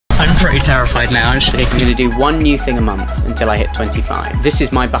I'm pretty terrified now, actually. I'm going to do one new thing a month until I hit 25. This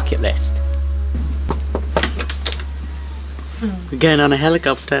is my bucket list. We're going on a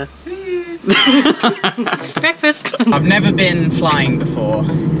helicopter. Breakfast. I've never been flying before,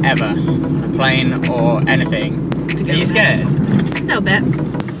 ever. On a plane or anything. Are you scared? A little bit.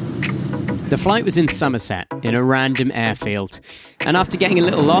 The flight was in Somerset, in a random airfield, and after getting a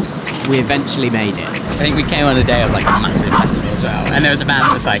little lost, we eventually made it. I think we came on a day of like a massive festival as well, and there was a man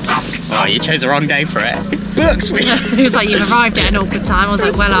that was like, "Oh, you chose the wrong day for it." Books. He was like, "You've arrived at an awkward time." I was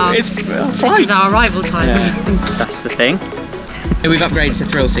like, "Well, this is our arrival time." Yeah. That's the thing. We've upgraded to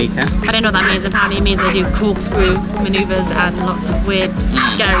thrill seeker. I don't know what that means. Apparently, it means they do corkscrew manoeuvres and lots of weird,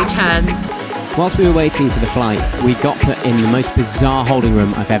 scary turns. Whilst we were waiting for the flight, we got put in the most bizarre holding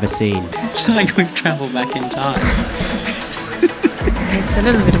room I've ever seen. It's like we've travelled back in time. It's a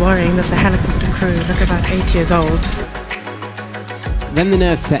little bit worrying that the helicopter crew look about 8 years old. Then the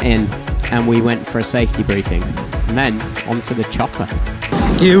nerves set in, and we went for a safety briefing. And then, onto the chopper.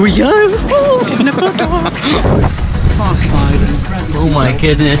 Here we go! Oh, in a photo! Fast slide. Oh my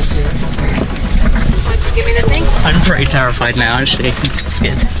goodness. Give me the thing. I'm pretty terrified now, actually. It's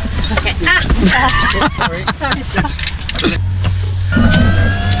good. Okay. Sorry.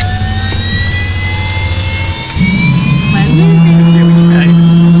 Here we go.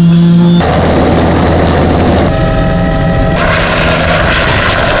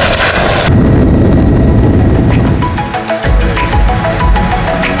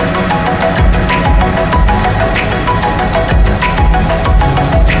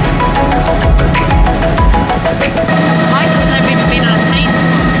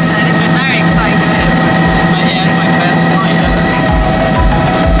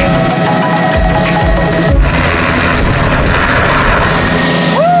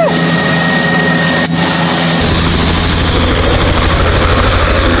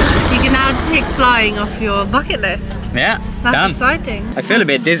 Flying off your bucket list. Yeah, that's done. Exciting. I feel a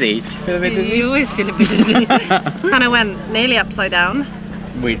bit dizzy. Do you feel a bit dizzy? You always feel a bit dizzy. Kind of went nearly upside down.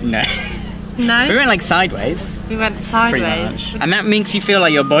 No. No? We went like sideways. We went sideways. And that makes you feel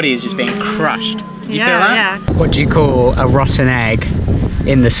like your body is just being crushed. Do you feel that? Yeah. What do you call a rotten egg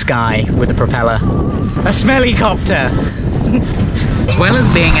in the sky with a propeller? A smelly copter! As well as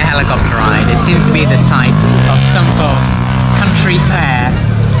being a helicopter ride, it seems to be the site of some sort of country fair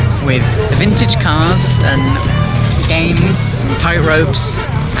with vintage cars and games and tight ropes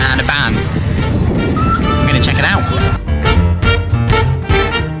and a band. I'm gonna check it out.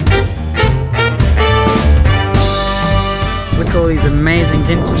 Look at all these amazing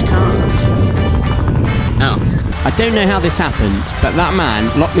vintage cars. Oh. I don't know how this happened, but that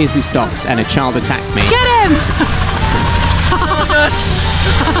man locked me in some stocks and a child attacked me. Get him! Oh gosh!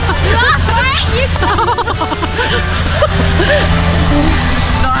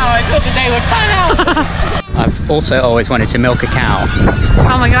 Not how I thought the day would pan out. I've also always wanted to milk a cow.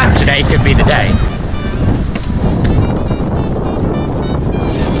 Oh my gosh. And today could be the day.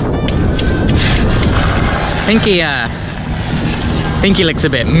 I think he looks a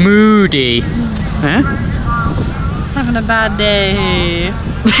bit moody. Huh? He's having a bad day.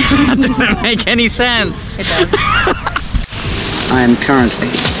 That doesn't make any sense. It does. I am currently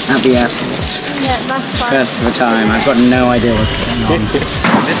at the airport. Yeah, that's fine. First of the time, I've got no idea what's going on.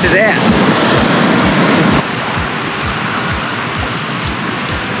 This is it.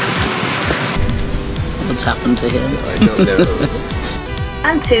 What's happened to him? I don't know.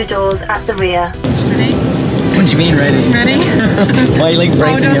 And 2 doors at the rear. Ready? What do you mean ready? Ready? Why are you like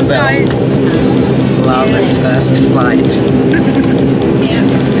bracing yourself? Lovely first flight. Yeah.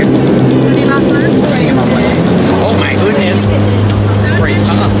 Any last words? Oh my goodness. It's pretty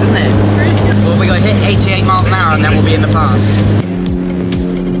fast, isn't it? Well, we got to hit 88 miles an hour and then we'll be in the past.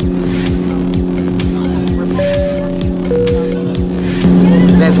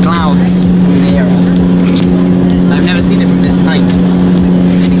 There's clouds near us. I've never seen it from this height.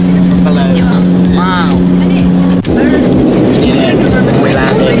 I've only seen it from below. Wow. We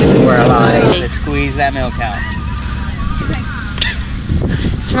landed. We're alive. Let's squeeze that milk out.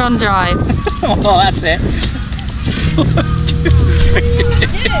 It's run dry. Oh, that's it.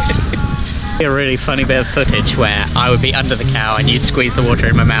 A really funny bit of footage where I would be under the cow and you'd squeeze the water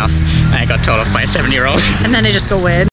in my mouth and I got told off by a 7-year-old. And then it just got weird.